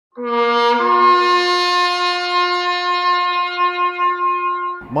My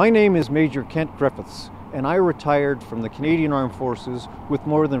name is Major Kent Griffiths, and I retired from the Canadian Armed Forces with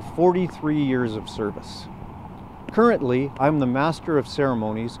more than 43 years of service. Currently, I'm the Master of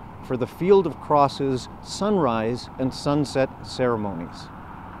Ceremonies for the Field of Crosses Sunrise and Sunset Ceremonies.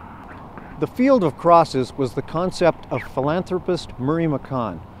 The Field of Crosses was the concept of philanthropist Murray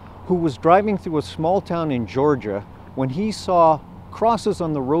McCann, who was driving through a small town in Georgia when he saw crosses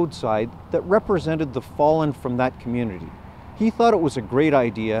on the roadside that represented the fallen from that community. He thought it was a great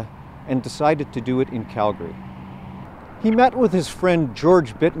idea and decided to do it in Calgary. He met with his friend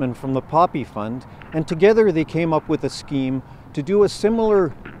George Bittman from the Poppy Fund, and together they came up with a scheme to do a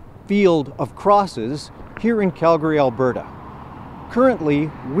similar field of crosses here in Calgary, Alberta. Currently,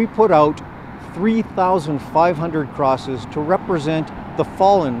 we put out 3,500 crosses to represent the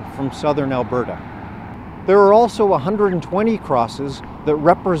fallen from southern Alberta. There are also 120 crosses that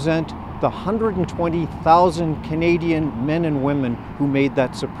represent the 120,000 Canadian men and women who made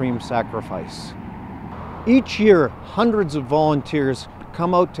that supreme sacrifice. Each year, hundreds of volunteers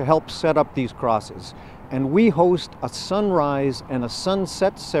come out to help set up these crosses, and we host a sunrise and a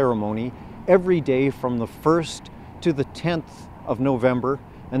sunset ceremony every day from the 1st to the 10th of November,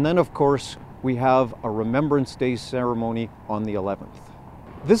 and then of course we have a Remembrance Day ceremony on the 11th.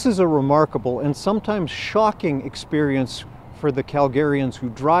 This is a remarkable and sometimes shocking experience for the Calgarians who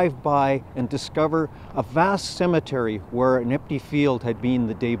drive by and discover a vast cemetery where an empty field had been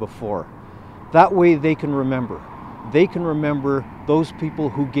the day before. That way they can remember. They can remember those people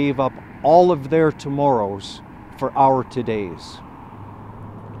who gave up all of their tomorrows for our todays.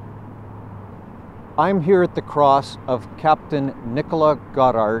 I'm here at the cross of Captain Nichola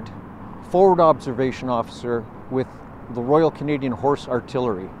Goddard, Forward Observation Officer with the Royal Canadian Horse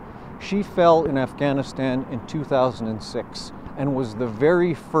Artillery. She fell in Afghanistan in 2006 and was the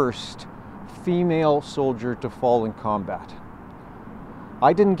very first female soldier to fall in combat.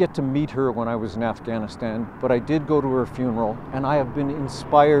 I didn't get to meet her when I was in Afghanistan, but I did go to her funeral, and I have been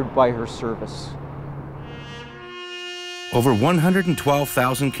inspired by her service. Over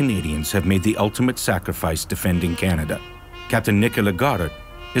 112,000 Canadians have made the ultimate sacrifice defending Canada. Captain Nichola Goddard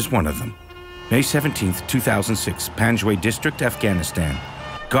is one of them. May 17, 2006, Panjwai District, Afghanistan.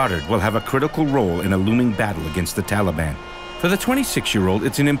 Goddard will have a critical role in a looming battle against the Taliban. For the 26-year-old,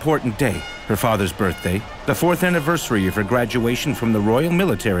 it's an important day. Her father's birthday, the 4th anniversary of her graduation from the Royal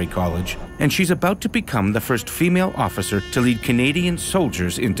Military College, and she's about to become the first female officer to lead Canadian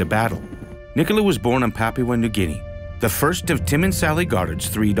soldiers into battle. Nichola was born in Papua New Guinea, the first of Tim and Sally Goddard's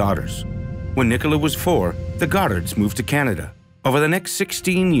 3 daughters. When Nichola was 4, the Goddards moved to Canada. Over the next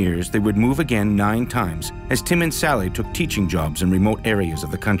 16 years, they would move again 9 times as Tim and Sally took teaching jobs in remote areas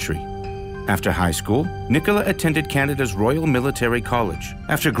of the country. After high school, Nichola attended Canada's Royal Military College.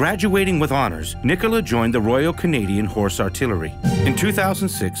 After graduating with honors, Nichola joined the Royal Canadian Horse Artillery. In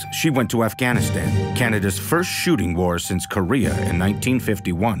 2006, she went to Afghanistan, Canada's first shooting war since Korea in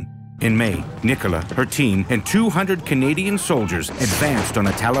 1951. In May, Nichola, her team, and 200 Canadian soldiers advanced on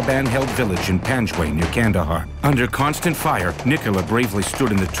a Taliban-held village in Panjwai near Kandahar. Under constant fire, Nichola bravely stood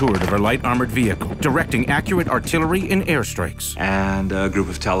in the turret of her light armored vehicle, directing accurate artillery and airstrikes. And a group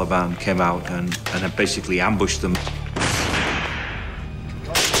of Taliban came out and basically ambushed them.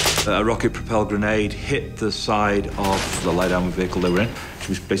 A rocket-propelled grenade hit the side of the light armored vehicle they were in. She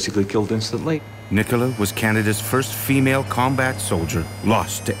was basically killed instantly. Nichola was Canada's first female combat soldier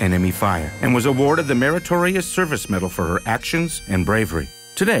lost to enemy fire and was awarded the Meritorious Service Medal for her actions and bravery.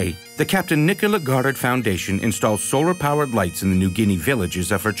 Today, the Captain Nichola Goddard Foundation installs solar-powered lights in the New Guinea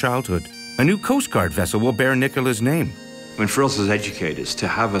villages of her childhood. A new Coast Guard vessel will bear Nichola's name. I mean, for us as educators, to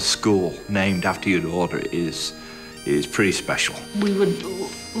have a school named after your daughter is pretty special. We would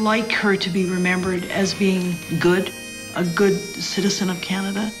like her to be remembered as being good, a good citizen of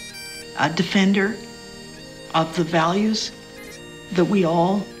Canada, a defender of the values that we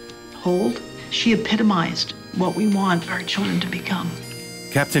all hold. She epitomized what we want our children to become.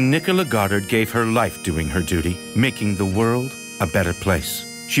 Captain Nichola Goddard gave her life doing her duty, making the world a better place.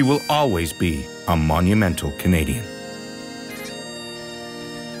 She will always be a monumental Canadian.